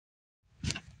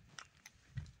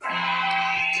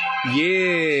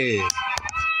Yeah.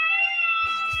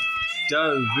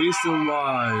 The reason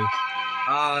why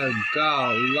I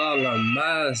got a lot of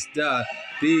masters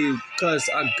because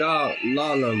I got a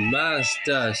lot of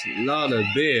masters, a lot of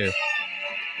beer.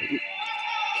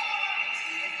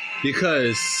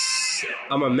 Because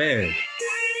I'm a man.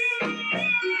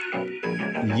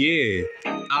 Yeah,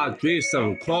 I drink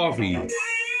some coffee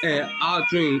and I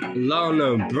drink a lot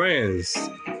of brands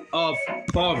of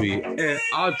coffee and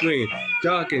I drink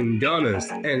Dunkin' Donuts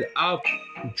and I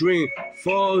drink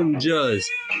Folgers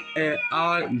and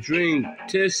I drink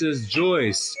Texas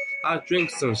Joyce. I drink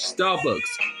some Starbucks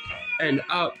and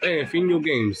I play video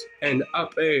games and I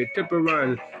play Temple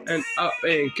Run and I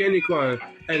play Candy Crush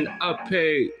and I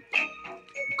play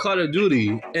Call of Duty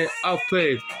and I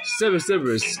play Seven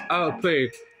Servers. I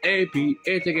play AP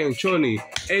 8-20,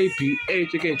 AP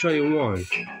 8-21.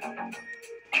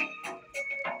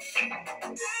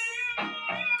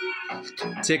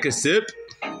 Take a sip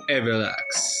and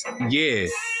relax. Yeah.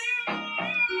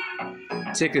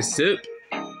 Take a sip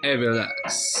and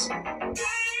relax.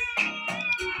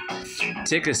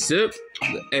 Take a sip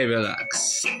and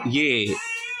relax. Yeah.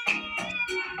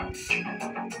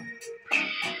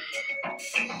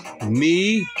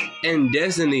 Me and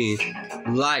Destiny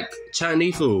like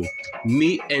Chinese food.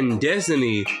 Me and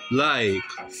Destiny like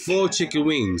 4 chicken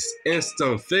wings,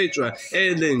 instant fake dry,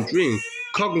 and then drink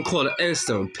Coca-Cola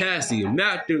instant, Passy,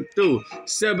 Matthew through,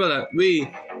 Sebella,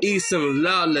 we eat some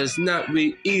lawless, not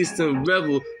we eat some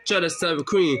rebel, cheddar sour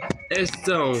cream,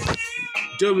 instant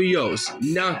Doritos,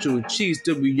 nacho cheese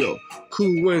Doritos,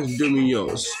 Cool Wings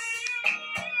Doritos,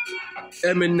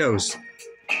 M&M's,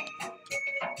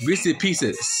 Reese's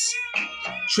Pieces,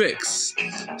 Tricks,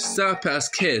 South Pass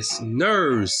Kiss,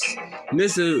 Nerves,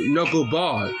 Mr. Knuckle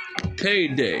Bar,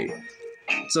 Payday,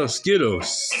 some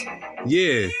Skittles,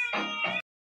 yeah.